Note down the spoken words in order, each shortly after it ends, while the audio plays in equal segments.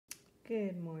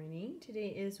Good morning. Today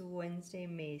is Wednesday,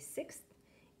 May 6th,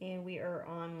 and we are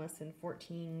on lesson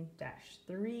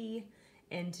 14-3,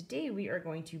 and today we are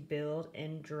going to build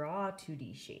and draw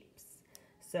 2D shapes.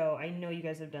 So I know you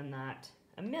guys have done that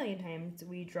a million times.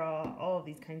 We draw all of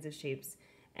these kinds of shapes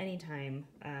anytime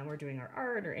we're doing our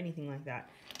art or anything like that.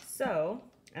 So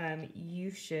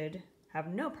you should have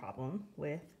no problem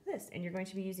with this, and you're going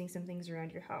to be using some things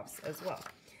around your house as well.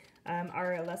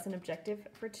 Our lesson objective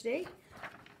for today,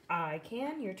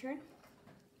 your turn,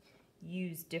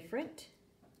 use different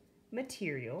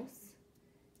materials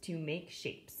to make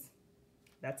shapes.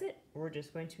 That's it. We're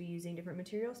just going to be using different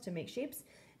materials to make shapes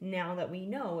now that we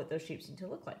know what those shapes need to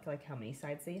look like how many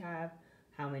sides they have,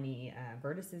 how many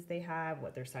vertices they have,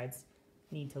 what their sides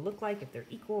need to look like, if they're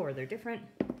equal or they're different.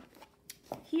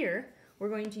 Here, we're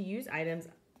going to use items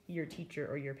your teacher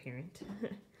or your parent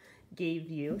gave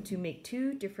you to make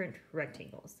two different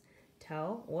rectangles.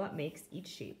 Tell what makes each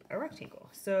shape a rectangle.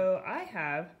 So I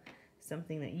have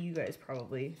something that you guys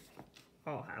probably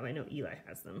all have. I know Eli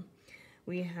has them.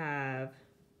 We have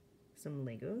some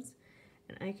Legos,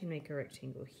 and I can make a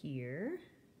rectangle here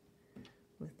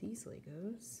with these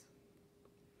Legos.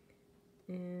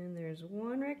 And there's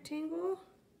one rectangle,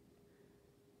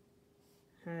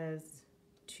 has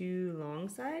two long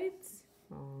sides,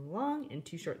 long, and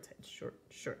two short sides,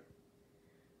 short.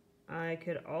 I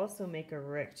could also make a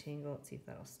rectangle, let's see if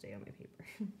that'll stay on my paper,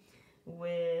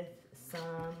 with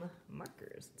some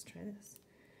markers. Let's try this.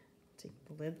 Take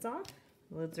the lids off.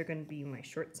 The lids are going to be my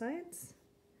short sides,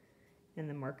 and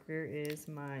the marker is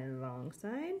my long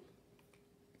side.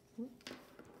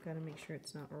 Got to make sure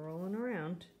it's not rolling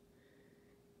around.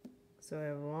 So I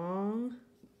have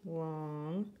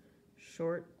long,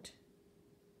 short.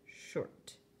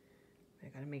 I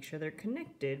gotta make sure they're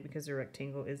connected because a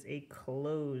rectangle is a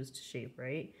closed shape,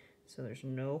 right? So there's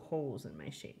no holes in my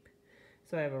shape.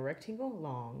 So I have a rectangle,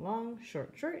 long,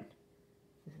 short, and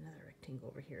another rectangle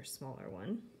over here, smaller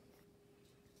one.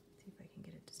 Let's see if I can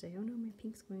get it to stay. Oh no, my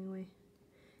pink's going away.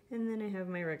 And then I have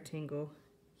my rectangle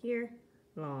here,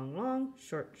 long,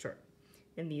 short.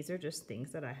 And these are just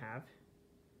things that I have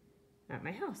at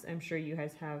my house. I'm sure you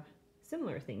guys have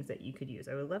similar things that you could use.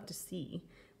 I would love to see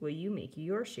what you make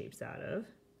your shapes out of.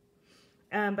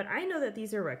 But I know that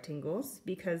these are rectangles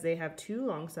because they have two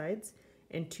long sides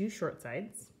and two short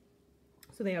sides.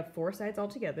 So they have four sides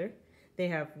altogether. They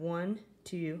have 1,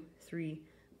 2, 3,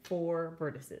 4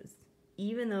 vertices.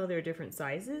 Even though they're different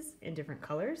sizes and different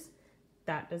colors,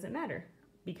 that doesn't matter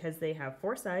because they have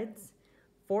 4 sides,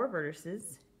 4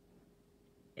 vertices,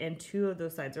 and 2 of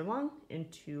those sides are long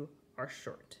and 2 are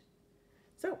short.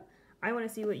 So I want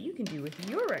to see what you can do with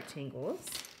your rectangles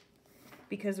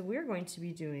because we're going to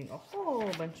be doing a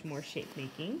whole bunch more shape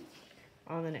making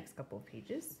on the next couple of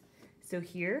pages. So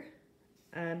here,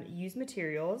 use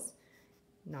materials,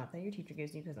 not that your teacher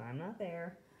gives you because I'm not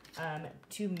there,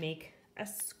 to make a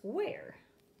square.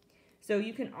 So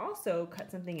you can also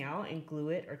cut something out and glue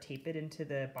it or tape it into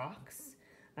the box.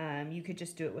 You could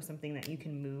just do it with something that you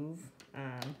can move,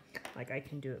 like I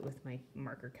can do it with my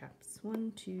marker caps.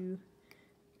 1, 2,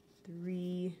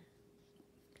 3,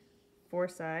 4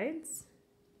 sides.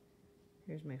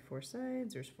 Here's my 4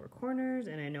 sides, there's 4 corners,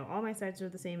 and I know all my sides are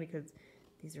the same because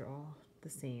these are all the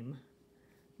same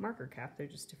marker cap, they're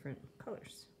just different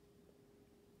colors.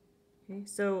 Okay,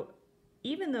 so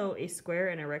even though a square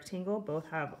and a rectangle both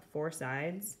have 4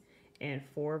 sides and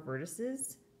 4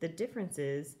 vertices, the difference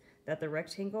is that the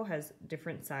rectangle has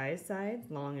different sides,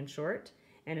 long and short,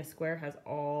 and a square has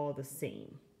all the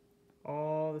same.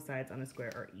 All the sides on a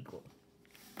square are equal.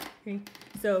 Okay,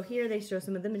 so here they show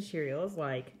some of the materials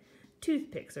like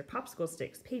toothpicks or popsicle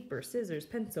sticks, paper, scissors,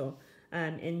 pencil,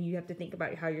 and you have to think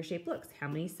about how your shape looks. How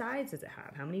many sides does it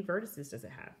have? How many vertices does it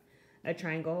have? A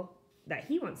triangle that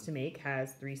he wants to make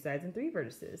has 3 sides and 3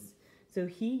 vertices. So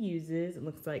he uses, it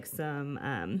looks like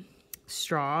some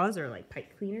straws or like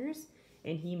pipe cleaners,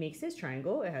 and he makes his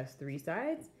triangle. It has 3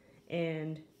 sides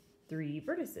and 3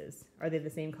 vertices. Are they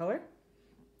the same color?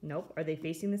 Nope. Are they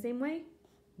facing the same way?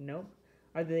 Nope.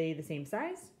 Are they the same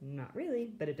size? Not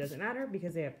really, but it doesn't matter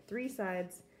because they have 3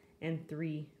 sides and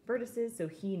 3 vertices, so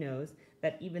he knows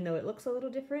that even though it looks a little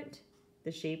different,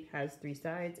 the shape has 3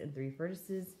 sides and 3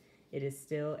 vertices, it is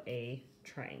still a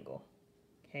triangle.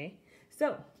 Okay,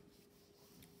 so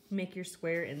make your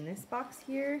square in this box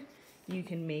here. You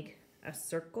can make a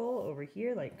circle over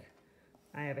here, like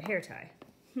I have a hair tie.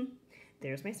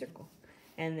 There's my circle.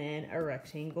 And then a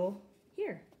rectangle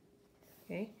here.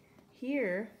 Okay,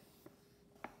 here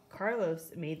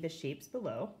Carlos made the shapes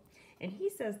below, and he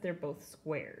says they're both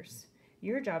squares.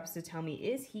 Your job is to tell me,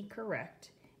 is he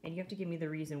correct? And you have to give me the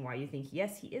reason why you think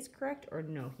yes, he is correct, or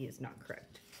no, he is not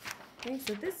correct. Okay,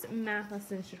 so this math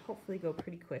lesson should hopefully go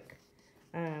pretty quick.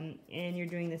 And you're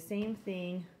doing the same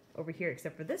thing over here,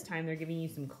 except for this time they're giving you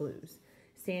some clues.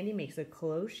 Sandy makes a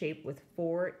closed shape with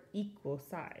 4 equal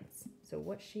sides. So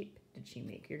what shape did she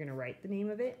make? You're gonna write the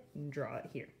name of it and draw it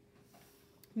here.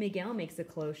 Miguel makes a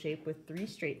closed shape with 3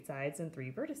 straight sides and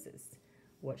 3 vertices.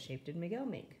 What shape did Miguel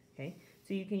make? Okay,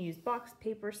 so you can use box,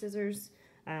 paper, scissors,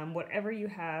 whatever you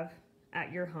have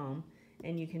at your home,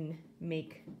 and you can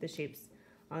make the shapes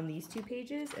on these 2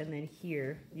 pages, and then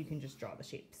here you can just draw the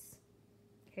shapes.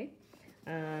 Okay,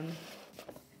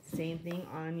 same thing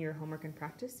on your homework and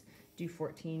practice. Do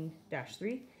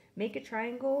 14-3. Make a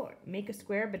triangle, make a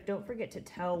square, but don't forget to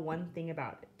tell one thing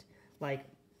about it. Like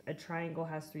a triangle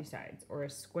has 3 sides, or a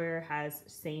square has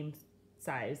same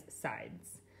size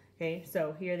sides. Okay,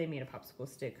 so here they made a popsicle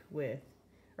stick with,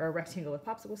 or a rectangle with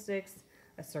popsicle sticks,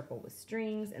 a circle with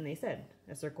strings, and they said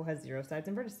a circle has 0 sides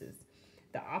and vertices.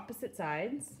 The opposite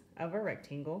sides of a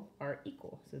rectangle are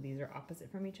equal. So these are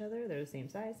opposite from each other, they're the same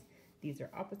size. These are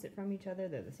opposite from each other,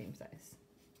 they're the same size.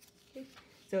 Okay.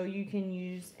 So you can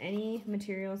use any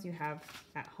materials you have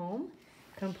at home.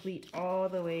 Complete all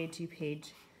the way to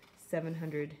page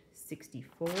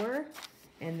 764.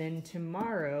 And then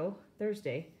tomorrow,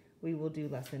 Thursday, we will do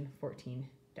lesson 14-4.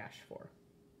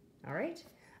 All right?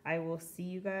 I will see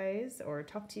you guys, or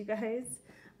talk to you guys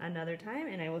another time,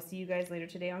 and I will see you guys later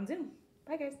today on Zoom.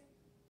 Bye, guys.